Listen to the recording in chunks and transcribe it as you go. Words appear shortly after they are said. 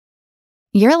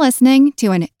You're listening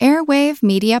to an Airwave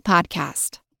Media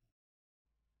Podcast.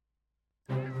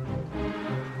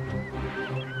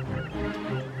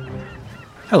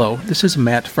 Hello, this is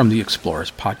Matt from the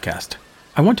Explorers Podcast.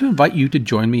 I want to invite you to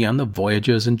join me on the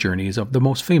voyages and journeys of the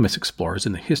most famous explorers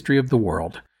in the history of the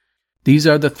world. These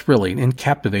are the thrilling and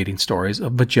captivating stories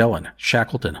of Magellan,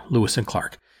 Shackleton, Lewis and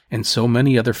Clark, and so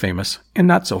many other famous and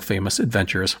not so famous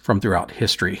adventurers from throughout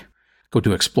history. Go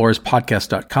to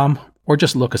explorerspodcast.com or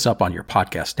just look us up on your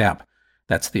podcast app.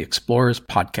 That's the Explorers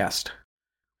Podcast.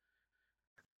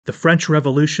 The French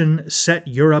Revolution set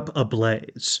Europe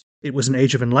ablaze. It was an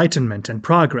age of enlightenment and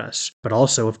progress, but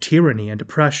also of tyranny and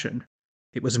oppression.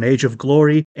 It was an age of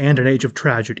glory and an age of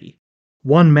tragedy.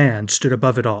 One man stood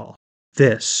above it all.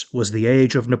 This was the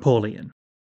Age of Napoleon.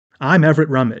 I'm Everett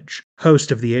Rummage,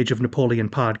 host of the Age of Napoleon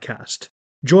podcast.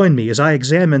 Join me as I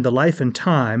examine the life and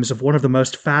times of one of the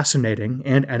most fascinating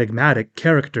and enigmatic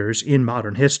characters in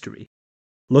modern history.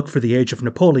 Look for the Age of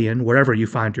Napoleon wherever you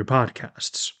find your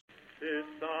podcasts.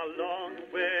 It's a long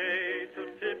way to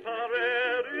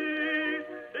Tipperary.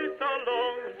 It's a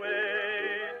long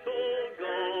way to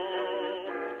go.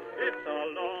 It's a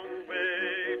long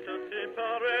way to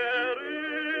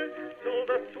Tipperary, to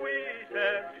the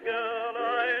sweetest girl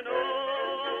I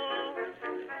know.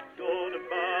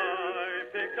 Goodbye,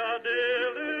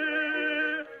 Piccadilly.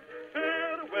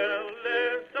 Farewell,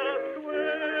 Leicester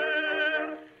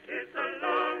Square. It's a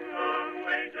long, long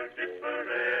way to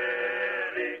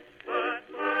Tipperary, but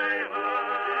my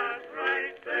heart's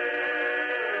right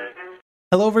there.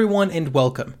 Hello everyone and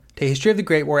welcome to History of the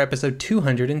Great War episode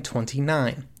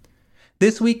 229.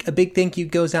 This week, a big thank you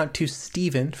goes out to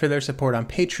Steven for their support on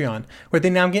Patreon, where they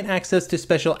now get access to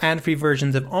special ad-free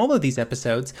versions of all of these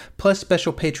episodes, plus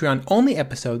special Patreon-only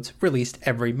episodes released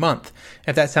every month.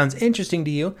 If that sounds interesting to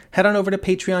you, head on over to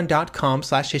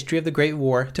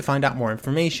patreon.com/historyofthegreatwar to find out more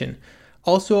information.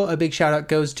 Also, a big shout out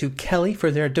goes to Kelly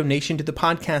for their donation to the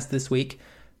podcast this week.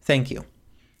 Thank you.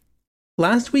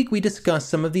 Last week, we discussed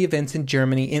some of the events in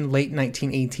Germany in late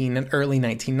 1918 and early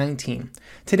 1919.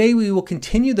 Today, we will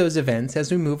continue those events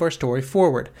as we move our story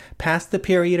forward, past the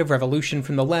period of revolution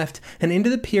from the left and into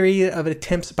the period of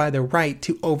attempts by the right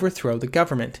to overthrow the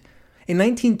government. In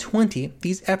 1920,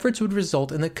 these efforts would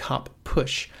result in the Kapp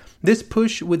Push. This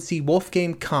push would see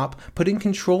Wolfgang Kapp put in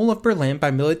control of Berlin by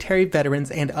military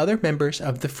veterans and other members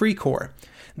of the Free Corps.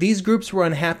 These groups were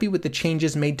unhappy with the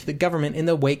changes made to the government in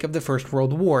the wake of the First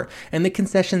World War and the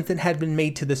concessions that had been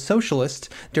made to the socialists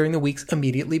during the weeks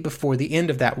immediately before the end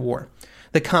of that war.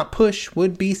 The Kapp Push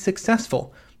would be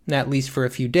successful, at least for a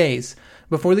few days,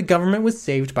 before the government was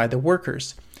saved by the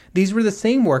workers. These were the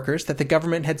same workers that the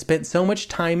government had spent so much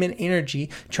time and energy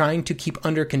trying to keep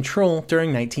under control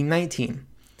during 1919.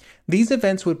 These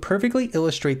events would perfectly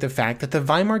illustrate the fact that the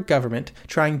Weimar government,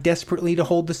 trying desperately to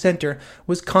hold the center,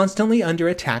 was constantly under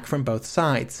attack from both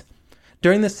sides.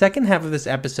 During the second half of this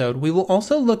episode, we will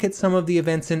also look at some of the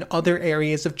events in other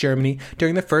areas of Germany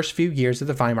during the first few years of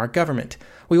the Weimar government.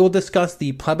 We will discuss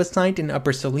the plebiscite in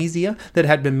Upper Silesia that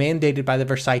had been mandated by the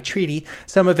Versailles Treaty,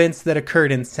 some events that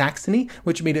occurred in Saxony,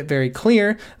 which made it very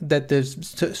clear that the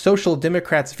Social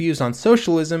Democrats' views on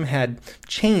socialism had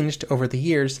changed over the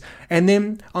years, and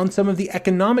then on some of the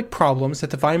economic problems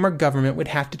that the Weimar government would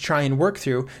have to try and work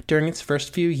through during its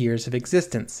first few years of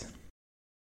existence.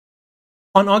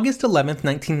 On August 11,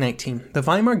 1919, the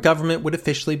Weimar government would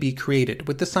officially be created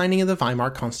with the signing of the Weimar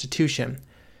Constitution.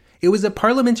 It was a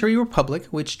parliamentary republic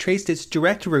which traced its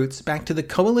direct roots back to the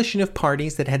coalition of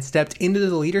parties that had stepped into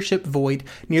the leadership void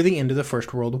near the end of the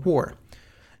First World War.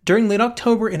 During late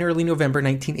October and early November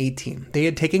 1918, they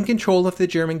had taken control of the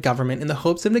German government in the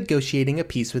hopes of negotiating a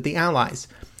peace with the Allies.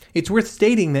 It's worth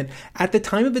stating that at the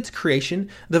time of its creation,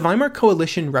 the Weimar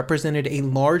coalition represented a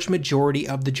large majority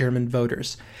of the German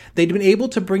voters. They'd been able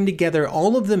to bring together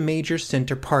all of the major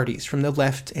center parties from the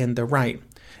left and the right.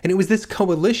 And it was this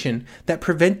coalition that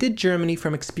prevented Germany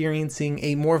from experiencing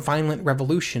a more violent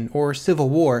revolution or civil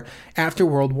war after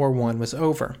World War I was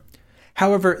over.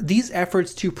 However, these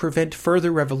efforts to prevent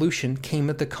further revolution came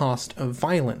at the cost of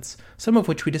violence, some of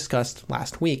which we discussed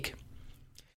last week.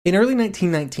 In early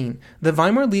 1919, the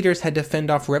Weimar leaders had to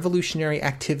fend off revolutionary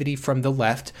activity from the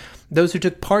left. Those who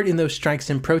took part in those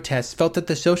strikes and protests felt that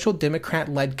the Social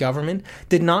Democrat-led government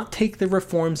did not take the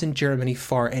reforms in Germany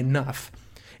far enough.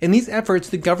 In these efforts,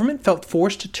 the government felt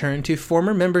forced to turn to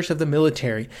former members of the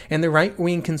military and the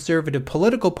right-wing conservative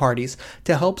political parties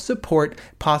to help support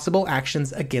possible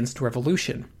actions against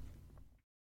revolution.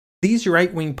 These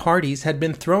right-wing parties had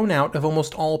been thrown out of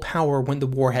almost all power when the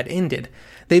war had ended.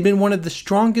 They'd been one of the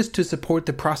strongest to support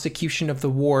the prosecution of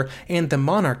the war and the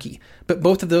monarchy, but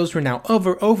both of those were now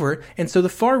over, and so the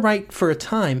far right, for a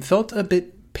time, felt a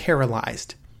bit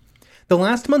paralyzed. The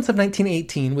last months of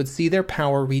 1918 would see their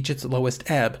power reach its lowest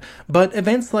ebb, but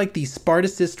events like the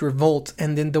Spartacist revolt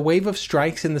and then the wave of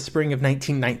strikes in the spring of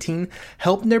 1919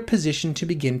 helped their position to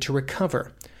begin to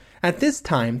recover. At this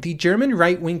time, the German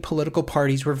right-wing political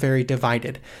parties were very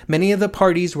divided. Many of the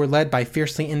parties were led by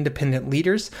fiercely independent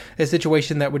leaders, a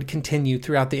situation that would continue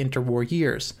throughout the interwar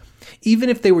years. Even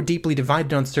if they were deeply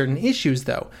divided on certain issues,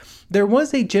 though, there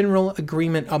was a general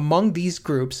agreement among these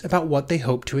groups about what they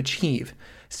hoped to achieve.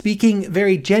 Speaking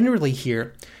very generally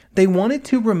here, they wanted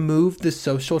to remove the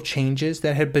social changes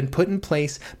that had been put in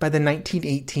place by the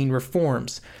 1918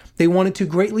 reforms. They wanted to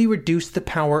greatly reduce the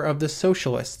power of the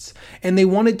socialists, and they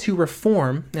wanted to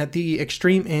reform, at the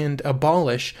extreme end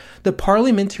abolish, the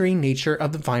parliamentary nature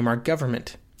of the Weimar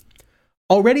government.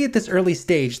 Already at this early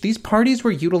stage, these parties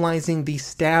were utilizing the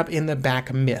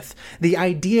stab-in-the-back myth, the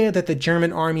idea that the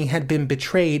German army had been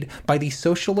betrayed by the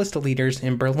socialist leaders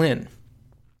in Berlin.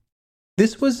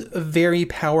 This was very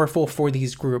powerful for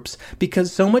these groups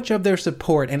because so much of their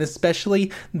support, and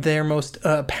especially their most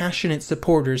passionate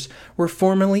supporters, were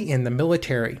formerly in the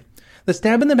military. The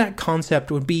stab-in-the-back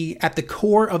concept would be at the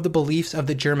core of the beliefs of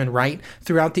the German right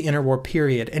throughout the interwar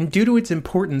period, and due to its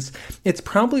importance, it's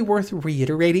probably worth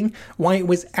reiterating why it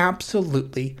was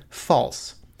absolutely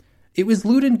false. It was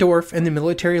Ludendorff and the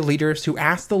military leaders who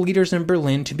asked the leaders in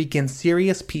Berlin to begin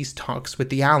serious peace talks with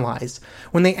the Allies.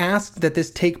 When they asked that this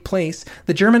take place,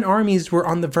 the German armies were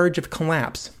on the verge of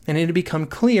collapse, and it had become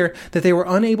clear that they were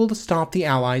unable to stop the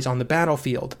Allies on the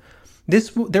battlefield.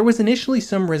 There was initially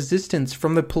some resistance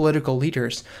from the political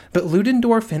leaders, but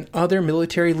Ludendorff and other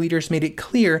military leaders made it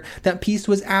clear that peace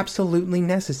was absolutely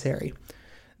necessary.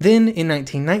 Then, in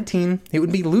 1919, it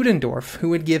would be Ludendorff who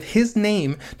would give his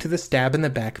name to the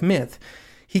stab-in-the-back myth.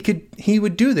 He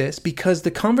would do this because the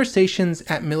conversations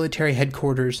at military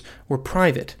headquarters were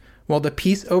private, while the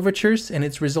peace overtures and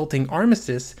its resulting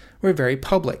armistice were very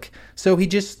public, so he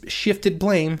just shifted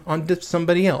blame onto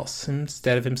somebody else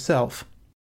instead of himself.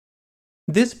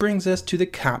 This brings us to the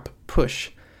Kapp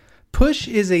Push. Push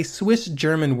is a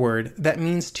Swiss-German word that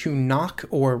means to knock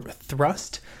or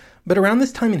thrust, but around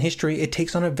this time in history, it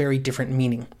takes on a very different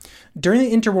meaning. During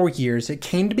the interwar years, it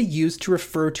came to be used to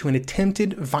refer to an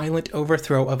attempted violent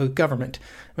overthrow of a government,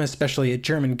 especially a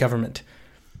German government.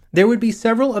 There would be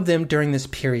several of them during this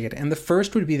period, and the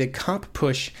first would be the Kapp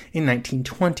Push in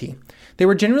 1920. They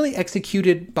were generally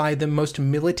executed by the most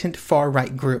militant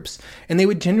far-right groups, and they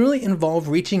would generally involve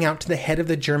reaching out to the head of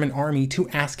the German army to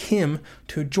ask him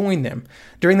to join them.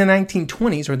 During the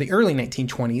 1920s, or the early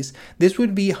 1920s, this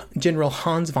would be General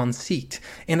Hans von Seeckt,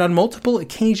 and on multiple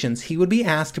occasions he would be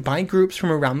asked by groups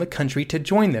from around the country to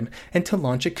join them and to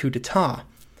launch a coup d'etat.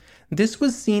 This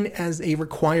was seen as a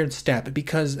required step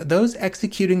because those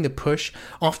executing the push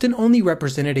often only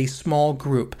represented a small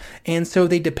group, and so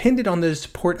they depended on the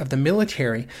support of the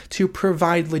military to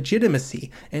provide legitimacy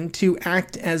and to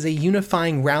act as a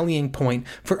unifying rallying point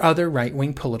for other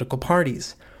right-wing political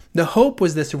parties. The hope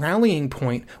was this rallying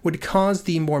point would cause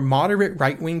the more moderate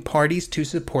right-wing parties to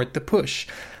support the push.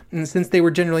 And since they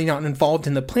were generally not involved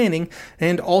in the planning,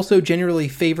 and also generally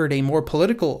favored a more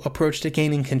political approach to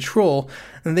gaining control,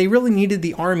 they really needed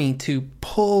the army to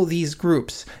pull these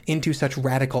groups into such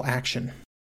radical action.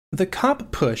 The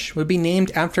Kapp Push would be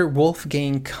named after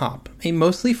Wolfgang Kapp, a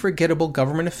mostly forgettable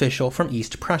government official from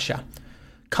East Prussia.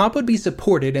 Kapp would be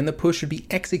supported and the push would be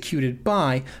executed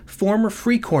by former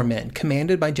Free Corps men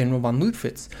commanded by General von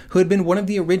Lüttwitz, who had been one of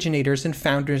the originators and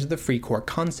founders of the Free Corps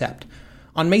concept.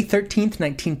 On May 13,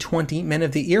 1920, men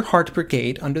of the Ehrhardt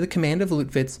Brigade, under the command of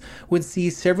Lüttwitz, would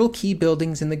seize several key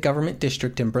buildings in the government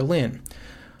district in Berlin.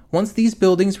 Once these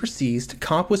buildings were seized,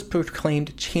 Kapp was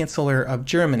proclaimed Chancellor of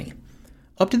Germany.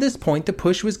 Up to this point, the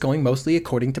push was going mostly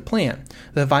according to plan.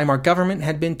 The Weimar government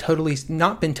had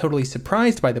not been totally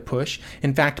surprised by the push.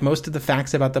 In fact, most of the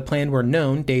facts about the plan were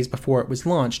known days before it was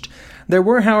launched. There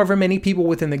were, however, many people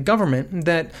within the government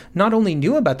that not only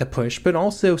knew about the push, but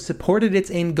also supported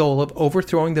its end goal of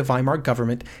overthrowing the Weimar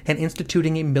government and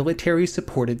instituting a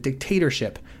military-supported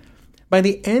dictatorship. By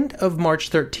the end of March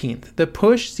 13th, the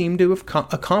push seemed to have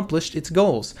accomplished its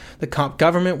goals. The Kapp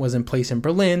government was in place in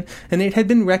Berlin, and it had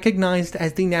been recognized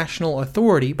as the national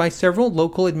authority by several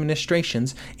local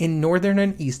administrations in northern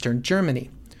and eastern Germany.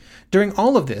 During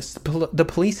all of this, the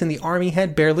police and the army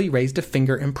had barely raised a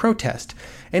finger in protest,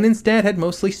 and instead had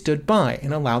mostly stood by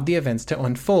and allowed the events to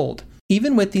unfold.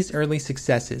 Even with these early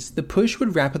successes, the push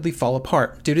would rapidly fall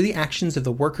apart due to the actions of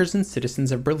the workers and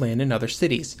citizens of Berlin and other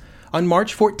cities. On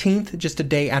March 14th, just a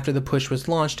day after the push was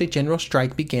launched, a general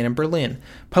strike began in Berlin.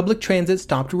 Public transit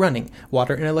stopped running,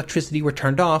 water and electricity were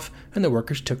turned off, and the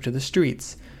workers took to the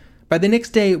streets. By the next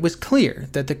day, it was clear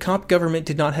that the Kapp government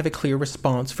did not have a clear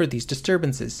response for these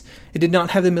disturbances. It did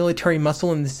not have the military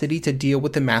muscle in the city to deal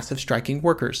with the massive striking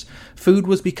workers. Food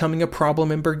was becoming a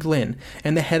problem in Berlin,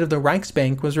 and the head of the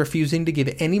Reichsbank was refusing to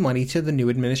give any money to the new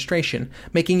administration,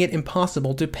 making it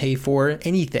impossible to pay for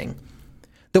anything.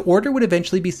 The order would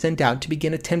eventually be sent out to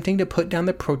begin attempting to put down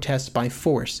the protests by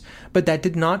force, but that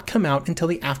did not come out until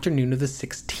the afternoon of the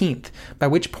 16th, by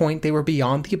which point they were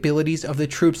beyond the abilities of the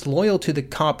troops loyal to the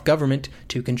Kapp government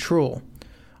to control.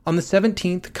 On the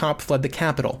 17th, Kapp fled the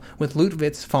capital, with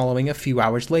Lutwitz following a few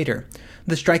hours later.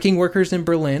 The striking workers in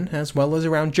Berlin, as well as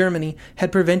around Germany,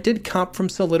 had prevented Kapp from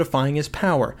solidifying his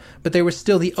power, but there was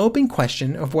still the open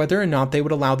question of whether or not they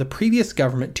would allow the previous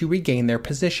government to regain their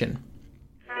position.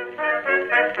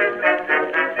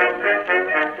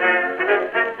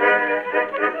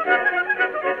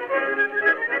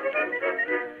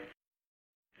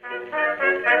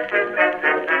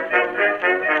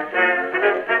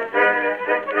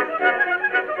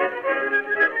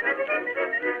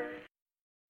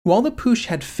 While the push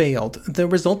had failed, the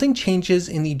resulting changes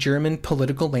in the German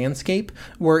political landscape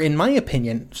were, in my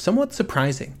opinion, somewhat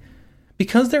surprising.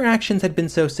 Because their actions had been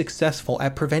so successful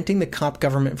at preventing the Kapp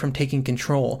government from taking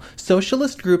control,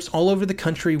 socialist groups all over the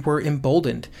country were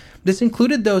emboldened. This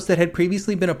included those that had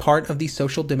previously been a part of the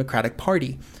Social Democratic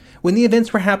Party. When the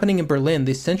events were happening in Berlin,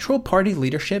 the Central Party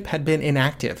leadership had been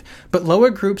inactive, but lower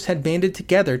groups had banded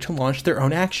together to launch their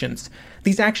own actions.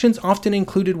 These actions often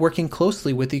included working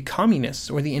closely with the Communists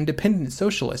or the Independent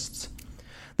Socialists.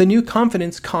 The new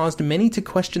confidence caused many to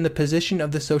question the position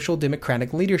of the Social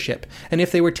Democratic leadership, and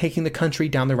if they were taking the country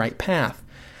down the right path.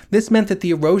 This meant that the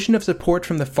erosion of support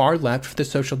from the far left for the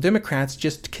Social Democrats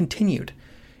just continued.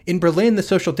 In Berlin, the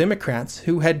Social Democrats,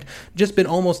 who had just been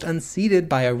almost unseated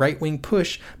by a right-wing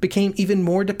push, became even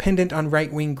more dependent on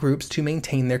right-wing groups to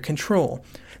maintain their control.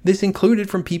 This included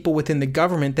from people within the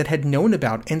government that had known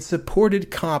about and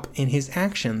supported Kapp in his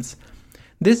actions.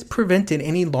 This prevented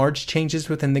any large changes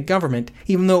within the government,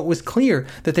 even though it was clear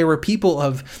that there were people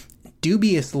of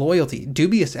dubious loyalty,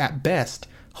 dubious at best,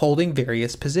 holding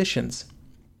various positions.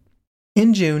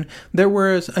 In June, there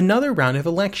was another round of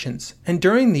elections, and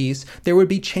during these, there would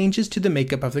be changes to the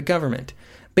makeup of the government.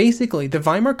 Basically, the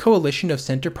Weimar coalition of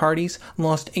center parties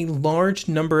lost a large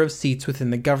number of seats within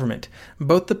the government.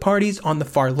 Both the parties on the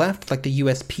far left, like the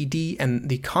USPD and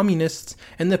the Communists,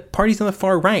 and the parties on the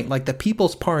far right, like the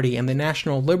People's Party and the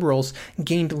National Liberals,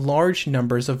 gained large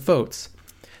numbers of votes.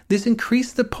 This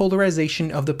increased the polarization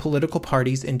of the political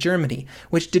parties in Germany,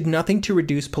 which did nothing to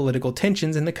reduce political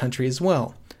tensions in the country as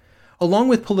well. Along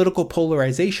with political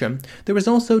polarization, there was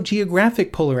also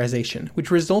geographic polarization,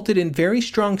 which resulted in very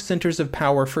strong centers of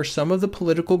power for some of the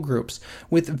political groups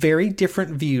with very different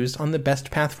views on the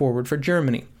best path forward for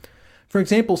Germany. For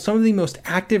example, some of the most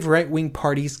active right-wing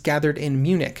parties gathered in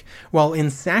Munich, while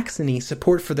in Saxony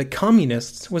support for the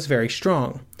Communists was very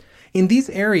strong. In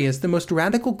these areas, the most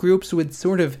radical groups would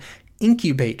sort of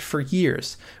incubate for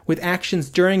years, with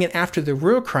actions during and after the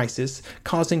Ruhr crisis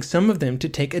causing some of them to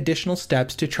take additional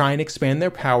steps to try and expand their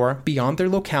power beyond their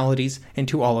localities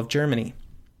into all of Germany.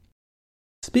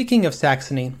 Speaking of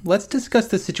Saxony, let's discuss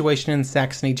the situation in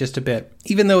Saxony just a bit.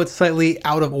 Even though it's slightly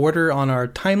out of order on our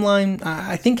timeline,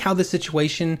 I think how the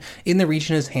situation in the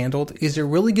region is handled is a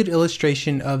really good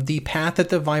illustration of the path that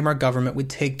the Weimar government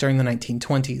would take during the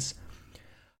 1920s.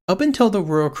 Up until the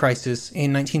Ruhr crisis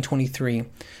in 1923,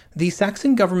 the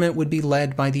Saxon government would be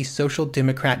led by the Social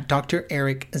Democrat Dr.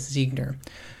 Erich Siegner.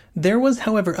 There was,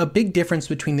 however, a big difference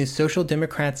between the Social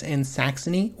Democrats in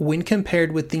Saxony when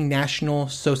compared with the National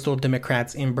Social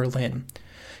Democrats in Berlin.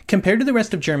 Compared to the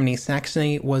rest of Germany,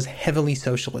 Saxony was heavily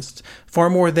socialist, far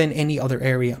more than any other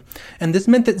area, and this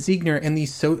meant that Siegner and the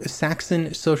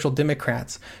Saxon Social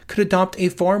Democrats could adopt a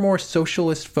far more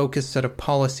socialist-focused set of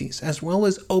policies, as well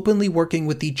as openly working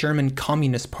with the German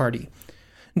Communist Party.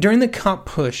 During the Kapp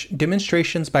push,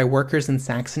 demonstrations by workers in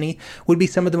Saxony would be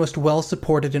some of the most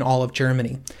well-supported in all of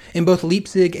Germany. In both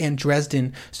Leipzig and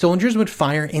Dresden, soldiers would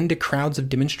fire into crowds of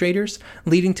demonstrators,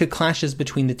 leading to clashes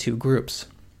between the two groups.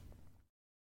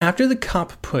 After the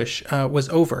Kapp push was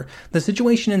over, the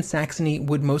situation in Saxony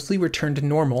would mostly return to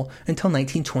normal until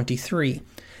 1923.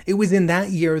 It was in that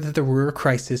year that the Ruhr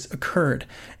crisis occurred,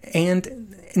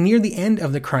 and near the end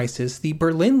of the crisis, the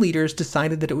Berlin leaders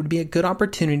decided that it would be a good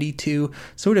opportunity to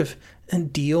sort of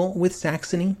deal with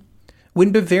Saxony.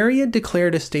 When Bavaria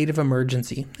declared a state of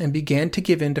emergency and began to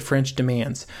give in to French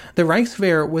demands, the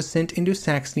Reichswehr was sent into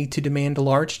Saxony to demand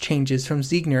large changes from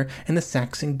Ziegner and the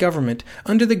Saxon government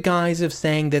under the guise of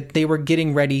saying that they were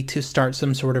getting ready to start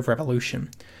some sort of revolution.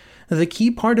 The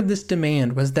key part of this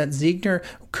demand was that Ziegner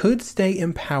could stay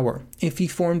in power if he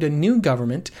formed a new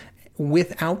government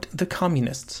without the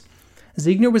communists.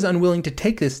 Ziegner was unwilling to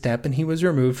take this step and he was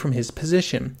removed from his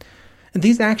position.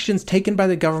 These actions taken by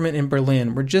the government in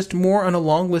Berlin were just more on a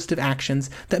long list of actions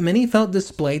that many felt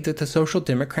displayed that the Social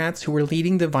Democrats who were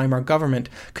leading the Weimar government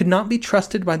could not be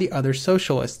trusted by the other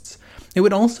socialists. It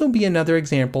would also be another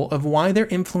example of why their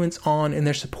influence on and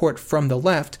their support from the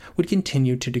left would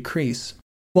continue to decrease.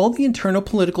 While the internal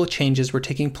political changes were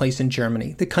taking place in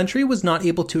Germany, the country was not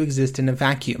able to exist in a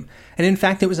vacuum, and in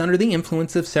fact it was under the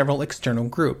influence of several external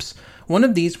groups. One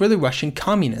of these were the Russian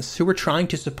communists, who were trying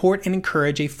to support and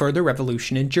encourage a further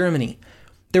revolution in Germany.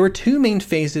 There were two main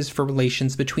phases for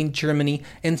relations between Germany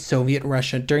and Soviet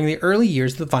Russia during the early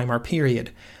years of the Weimar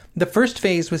period. The first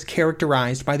phase was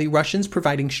characterized by the Russians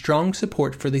providing strong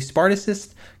support for the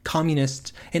Spartacists,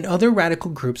 communists, and other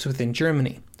radical groups within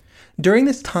Germany. During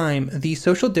this time, the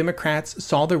Social Democrats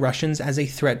saw the Russians as a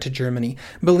threat to Germany,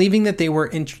 believing that they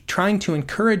were trying to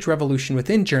encourage revolution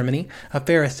within Germany, a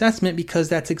fair assessment because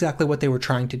that's exactly what they were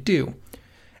trying to do.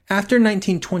 After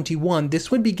 1921, this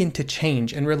would begin to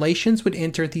change and relations would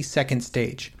enter the second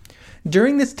stage.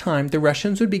 During this time, the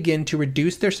Russians would begin to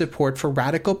reduce their support for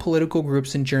radical political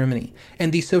groups in Germany,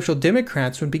 and the Social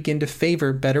Democrats would begin to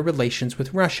favor better relations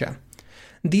with Russia.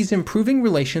 These improving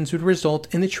relations would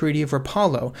result in the Treaty of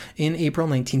Rapallo in April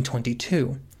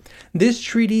 1922. This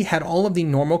treaty had all of the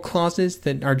normal clauses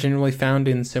that are generally found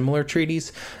in similar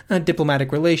treaties.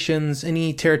 Diplomatic relations,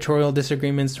 any territorial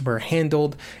disagreements were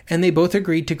handled, and they both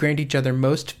agreed to grant each other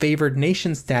most favored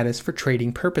nation status for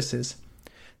trading purposes.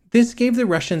 This gave the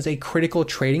Russians a critical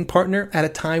trading partner at a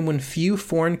time when few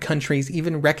foreign countries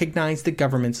even recognized the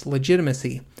government's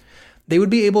legitimacy. They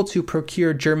would be able to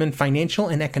procure German financial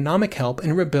and economic help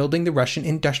in rebuilding the Russian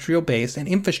industrial base and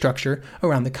infrastructure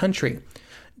around the country.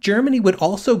 Germany would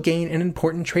also gain an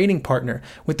important trading partner,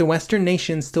 with the Western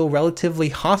nations still relatively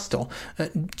hostile.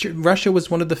 Russia was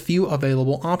one of the few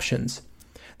available options.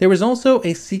 There was also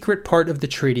a secret part of the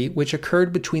treaty which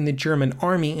occurred between the German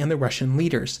army and the Russian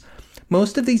leaders.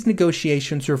 Most of these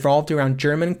negotiations revolved around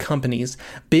German companies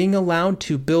being allowed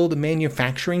to build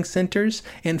manufacturing centers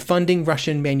and funding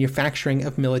Russian manufacturing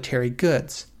of military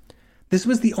goods. This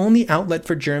was the only outlet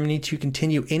for Germany to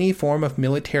continue any form of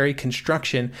military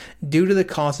construction due to the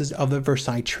causes of the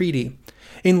Versailles Treaty.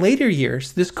 In later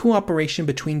years, this cooperation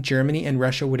between Germany and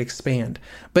Russia would expand,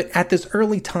 but at this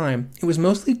early time, it was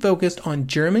mostly focused on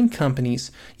German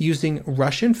companies using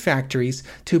Russian factories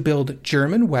to build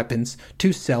German weapons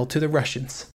to sell to the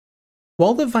Russians.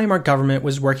 While the Weimar government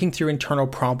was working through internal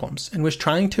problems and was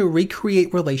trying to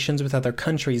recreate relations with other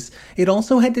countries, it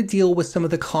also had to deal with some of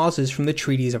the clauses from the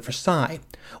treaties of Versailles.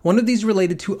 One of these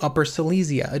related to Upper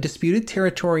Silesia, a disputed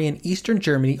territory in eastern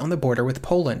Germany on the border with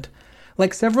Poland.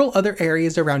 Like several other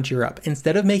areas around Europe,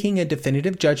 instead of making a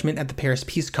definitive judgment at the Paris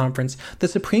Peace Conference, the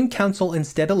Supreme Council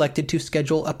instead elected to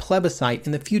schedule a plebiscite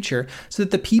in the future so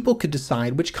that the people could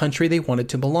decide which country they wanted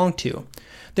to belong to.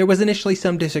 There was initially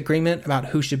some disagreement about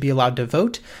who should be allowed to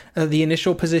vote. The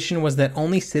initial position was that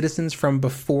only citizens from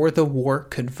before the war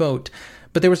could vote,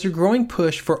 but there was a growing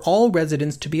push for all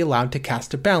residents to be allowed to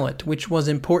cast a ballot, which was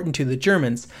important to the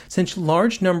Germans, since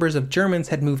large numbers of Germans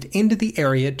had moved into the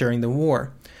area during the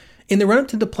war. In the run-up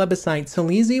to the plebiscite,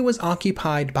 Silesia was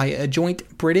occupied by a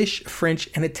joint British, French,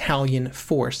 and Italian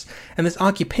force, and this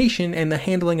occupation and the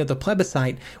handling of the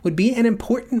plebiscite would be an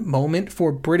important moment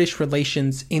for British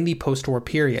relations in the post-war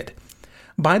period.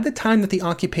 By the time that the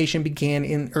occupation began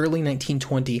in early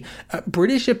 1920,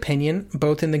 British opinion,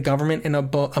 both in the government and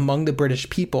among the British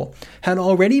people, had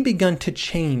already begun to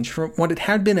change from what it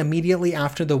had been immediately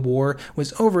after the war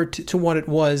was over to what it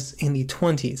was in the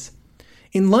 20s.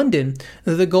 In London,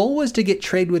 the goal was to get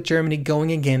trade with Germany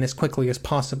going again as quickly as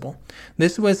possible.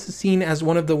 This was seen as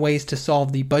one of the ways to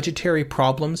solve the budgetary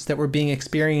problems that were being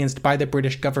experienced by the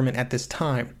British government at this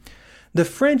time. The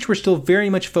French were still very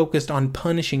much focused on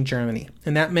punishing Germany,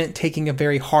 and that meant taking a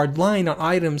very hard line on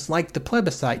items like the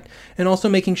plebiscite, and also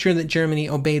making sure that Germany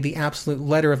obeyed the absolute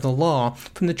letter of the law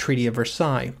from the Treaty of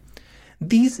Versailles.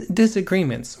 These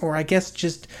disagreements, or I guess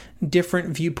just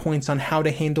different viewpoints on how to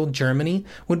handle Germany,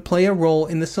 would play a role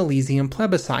in the Silesian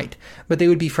plebiscite, but they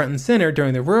would be front and center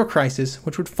during the Ruhr crisis,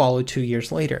 which would follow 2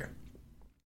 years later.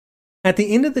 At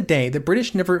the end of the day, the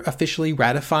British never officially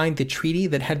ratified the treaty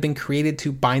that had been created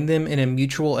to bind them in a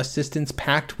mutual assistance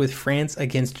pact with France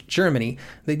against Germany.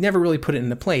 They'd never really put it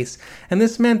into place, and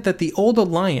this meant that the old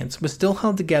alliance was still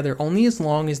held together only as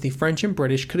long as the French and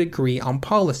British could agree on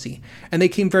policy, and they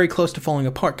came very close to falling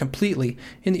apart completely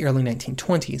in the early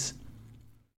 1920s.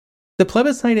 The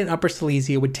plebiscite in Upper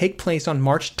Silesia would take place on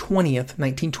March 20th,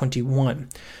 1921.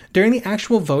 During the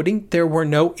actual voting, there were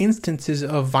no instances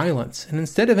of violence, and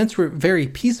instead events were very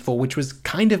peaceful, which was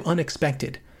kind of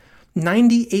unexpected.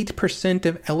 98%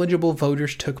 of eligible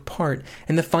voters took part,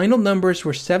 and the final numbers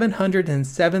were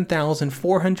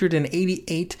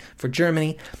 707,488 for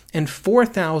Germany and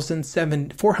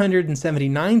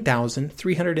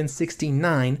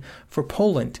 479,369 for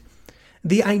Poland.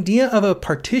 The idea of a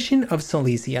partition of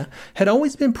Silesia had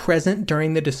always been present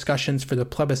during the discussions for the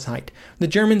plebiscite. The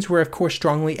Germans were of course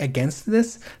strongly against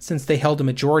this, since they held a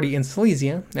majority in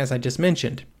Silesia, as I just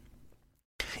mentioned.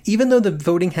 Even though the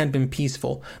voting had been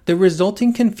peaceful, the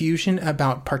resulting confusion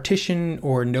about partition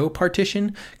or no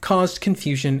partition caused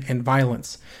confusion and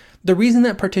violence. The reason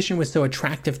that partition was so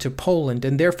attractive to Poland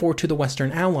and therefore to the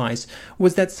Western Allies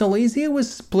was that Silesia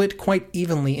was split quite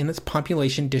evenly in its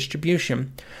population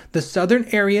distribution. The southern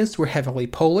areas were heavily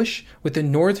Polish, with the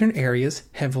northern areas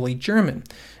heavily German,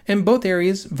 and both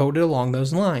areas voted along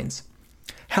those lines.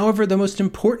 However, the most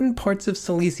important parts of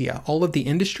Silesia, all of the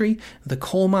industry, the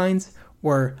coal mines,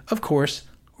 were, of course,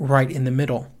 right in the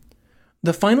middle.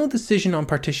 The final decision on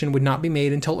partition would not be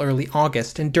made until early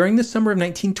August, and during the summer of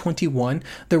 1921,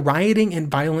 the rioting and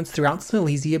violence throughout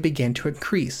Silesia began to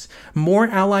increase. More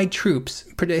Allied troops,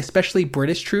 especially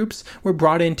British troops, were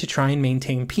brought in to try and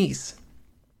maintain peace.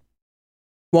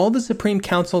 While the Supreme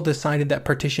Council decided that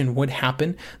partition would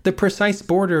happen, the precise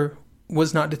border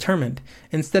was not determined.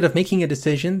 Instead of making a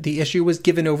decision, the issue was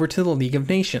given over to the League of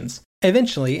Nations.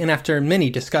 Eventually, and after many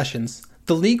discussions,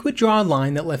 the League would draw a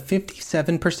line that left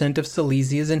 57% of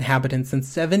Silesia's inhabitants and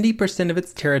 70% of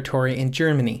its territory in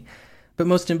Germany. But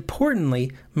most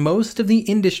importantly, most of the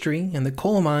industry and the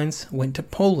coal mines went to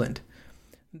Poland.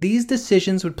 These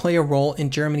decisions would play a role in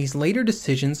Germany's later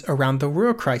decisions around the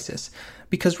Ruhr crisis,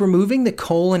 because removing the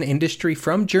coal and industry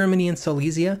from Germany and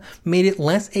Silesia made it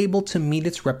less able to meet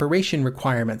its reparation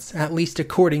requirements, at least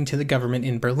according to the government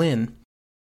in Berlin.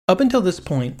 Up until this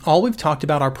point, all we've talked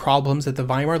about are problems that the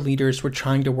Weimar leaders were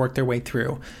trying to work their way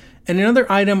through. And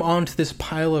another item onto this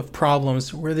pile of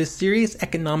problems were the serious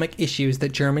economic issues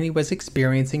that Germany was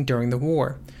experiencing during the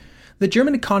war. The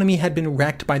German economy had been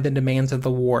wrecked by the demands of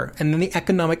the war, and then the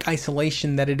economic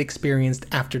isolation that it experienced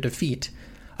after defeat.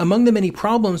 Among the many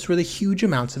problems were the huge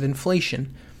amounts of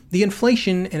inflation. The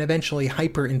inflation, and eventually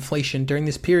hyperinflation, during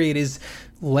this period is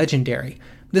legendary.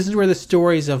 This is where the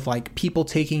stories of people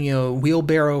taking a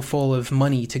wheelbarrow full of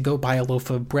money to go buy a loaf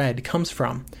of bread comes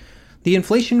from. The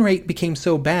inflation rate became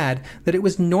so bad that it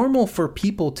was normal for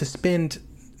people to spend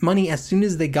money as soon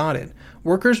as they got it.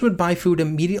 Workers would buy food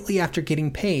immediately after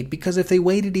getting paid, because if they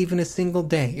waited even a single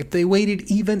day, if they waited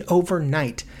even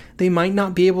overnight, they might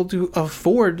not be able to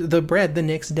afford the bread the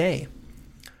next day.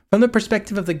 From the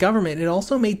perspective of the government, it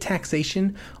also made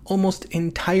taxation almost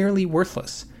entirely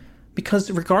worthless,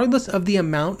 because regardless of the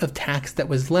amount of tax that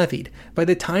was levied, by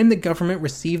the time the government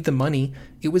received the money,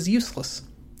 it was useless.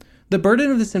 The burden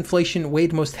of this inflation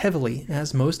weighed most heavily,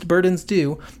 as most burdens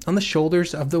do, on the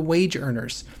shoulders of the wage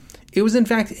earners. It was in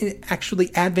fact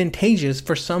actually advantageous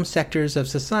for some sectors of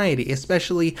society,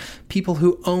 especially people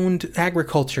who owned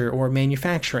agriculture or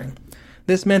manufacturing.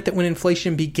 This meant that when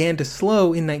inflation began to slow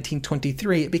in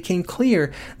 1923, it became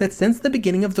clear that since the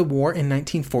beginning of the war in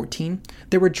 1914,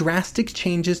 there were drastic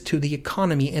changes to the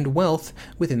economy and wealth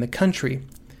within the country.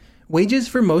 Wages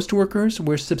for most workers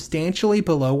were substantially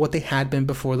below what they had been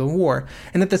before the war,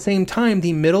 and at the same time,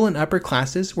 the middle and upper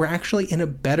classes were actually in a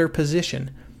better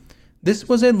position. This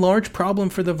was a large problem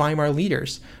for the Weimar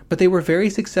leaders, but they were very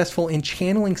successful in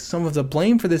channeling some of the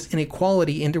blame for this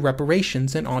inequality into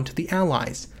reparations and onto the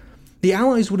Allies. The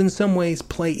Allies would in some ways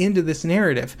play into this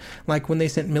narrative, like when they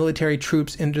sent military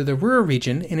troops into the Ruhr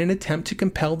region in an attempt to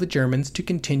compel the Germans to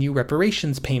continue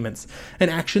reparations payments, an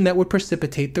action that would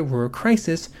precipitate the Ruhr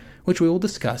crisis, which we will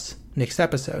discuss next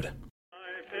episode.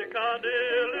 Piccadilly,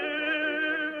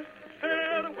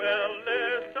 farewell,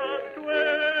 let us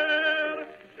swear.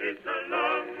 It's a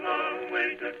long, long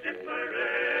way to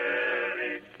Tipperary.